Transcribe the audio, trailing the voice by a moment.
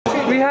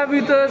have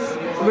with us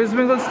West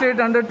Bengal State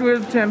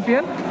Under-12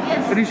 champion,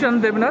 Yes.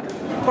 Rishan Debnath.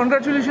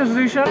 Congratulations,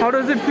 Rishan. How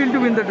does it feel to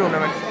win the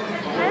tournament? I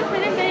am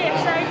feeling very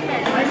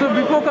excited. So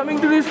before coming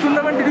to this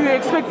tournament, did you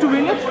expect to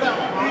win it? Yeah,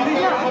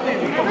 I was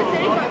very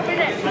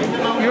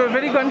confident. You were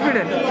very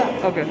confident?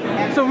 Okay.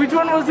 So which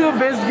one was your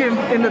best game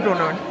in the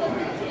tournament?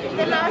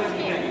 The last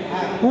game,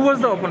 Who was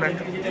the opponent?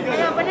 my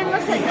opponent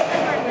was Sagnik.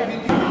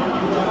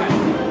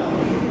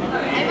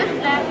 I was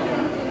black.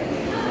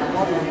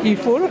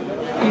 E4,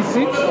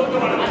 E6,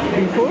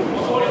 D4.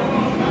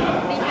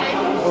 D5,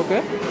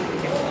 Okay.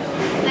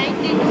 knight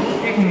D2,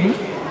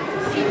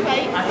 C5,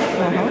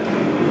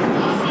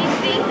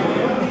 C3,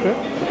 Okay.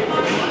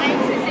 knight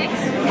C6,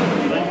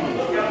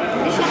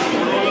 bishop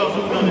D5,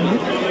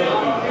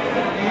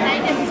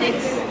 knight F6,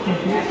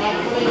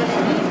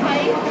 E5,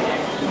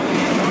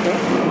 Okay.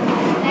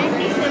 knight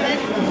D7,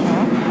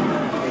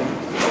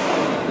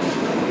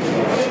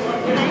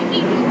 knight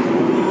D2,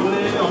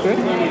 Okay.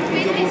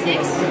 queen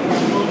D6,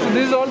 So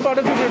this is all part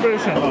of your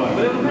preparation.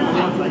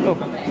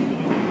 Okay.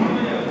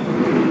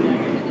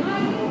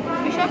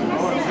 bishop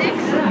C6,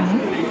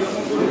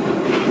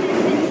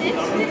 C6,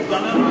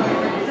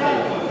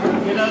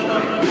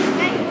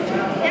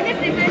 and my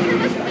preparation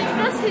was queen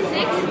cross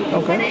C6,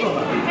 Okay.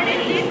 but I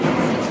did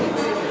C6.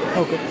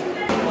 Okay.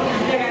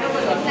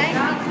 Knight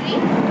D3,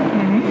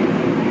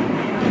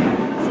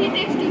 C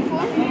takes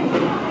D4,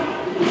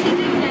 C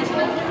takes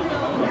D4,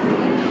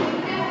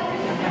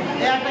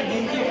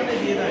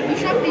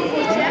 bishop D4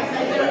 check,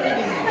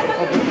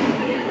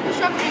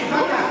 bishop D2,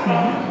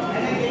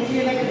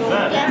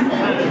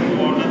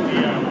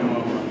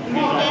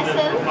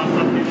 castle,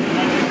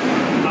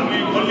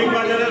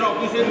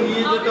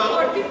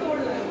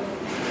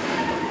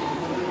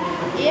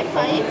 A5,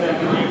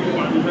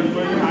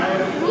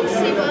 rook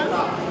C1,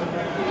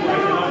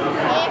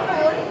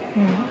 A4,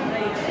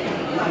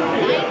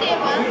 knight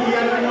A1,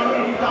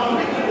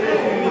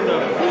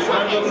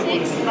 bishop A6,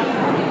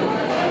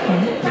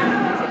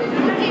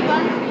 rook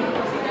E1,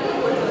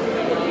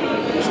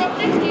 bishop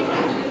takes D2,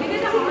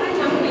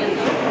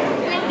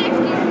 queen takes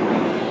D2,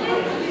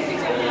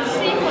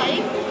 C5,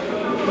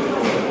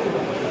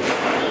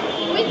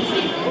 queen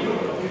C2,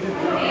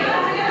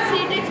 C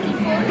takes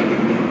D4,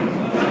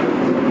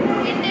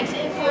 queen takes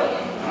A4,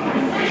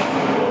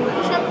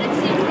 bishop takes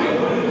C2,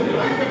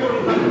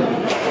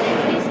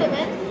 D7,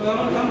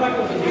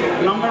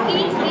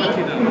 D3,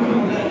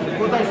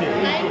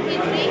 knight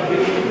B3,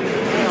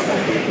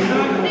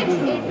 takes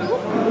A2,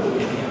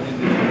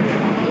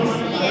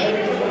 C8,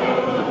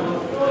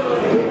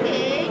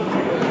 A8,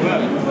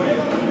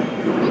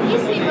 rook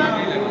E7,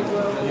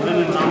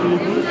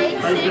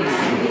 H6.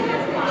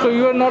 So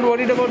you are not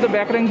worried about the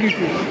back rank issue?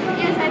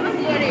 Yes, I was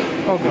worried.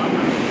 Okay.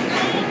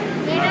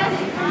 Let us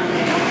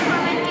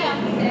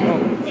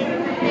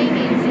knight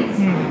A6.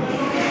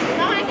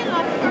 Now I can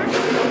opt for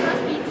rook plus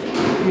B3.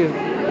 Yes.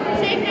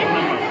 Take that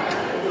rook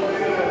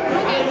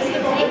H3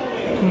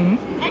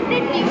 and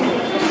then D4.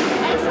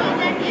 I saw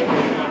that if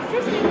after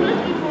C plus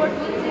D4,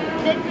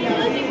 then D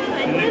plus D4,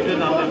 knight plus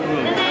D4,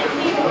 then I have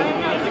D4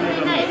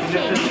 and I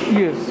exchange.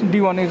 Yes.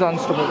 D1 is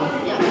unstoppable.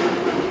 Yeah.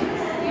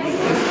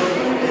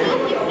 So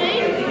he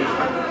played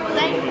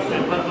knight takes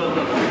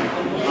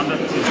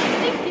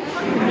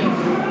D4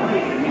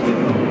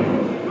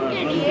 rook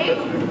D8,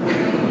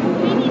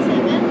 queen E7,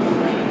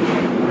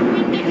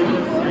 queen takes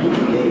D4,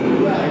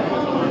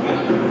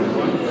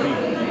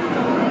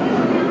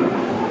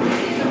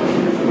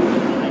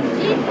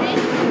 G3,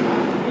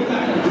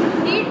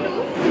 D2,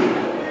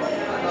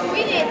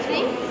 queen A3,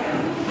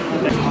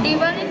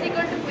 D1 is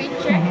equal to queen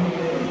check,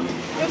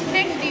 rook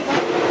takes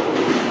D1,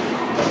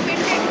 queen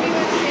takes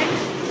D1 check,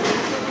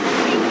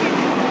 queen check,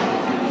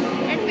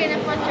 and queen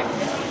F1 check.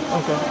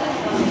 Okay.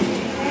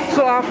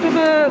 So after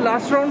the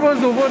last round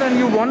was over and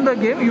you won the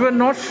game, you were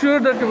not sure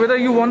that whether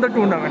you won the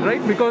tournament,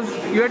 right? Because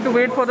you had to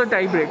wait for the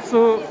tie break.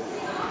 So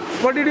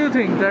what did you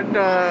think? That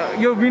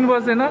your win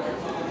was enough?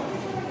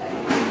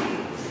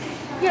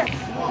 Yes,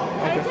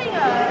 I think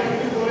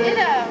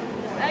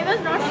I was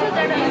not sure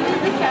that I will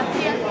be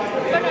champion,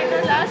 but at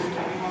the last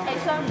I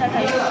saw that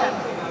I was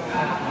champion.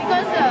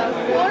 Because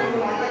 4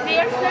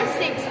 players were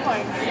 6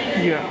 points.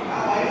 Yeah.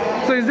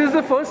 So is this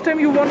the first time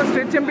you won a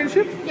state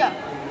championship? Yeah,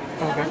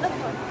 Okay. that was the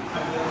first.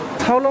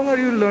 How long are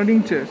you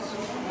learning chess?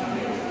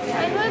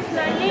 I was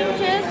learning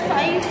chess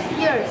 5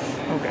 years.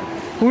 Okay.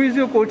 Who is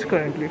your coach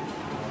currently?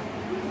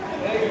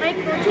 My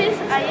coach is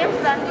I am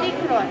Rantik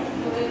Roy.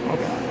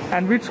 Okay.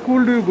 And which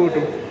school do you go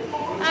to?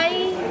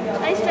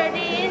 I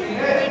study in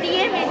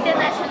ADM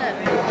International.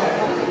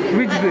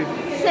 Which grade?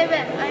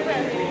 7. I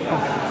will.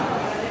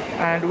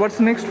 And what's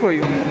next for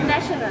you?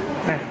 National.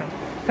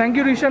 Thank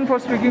you, Rishan, for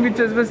speaking with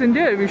Chess Base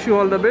India. I wish you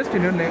all the best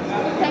in your next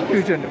Thank you.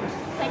 future endeavors.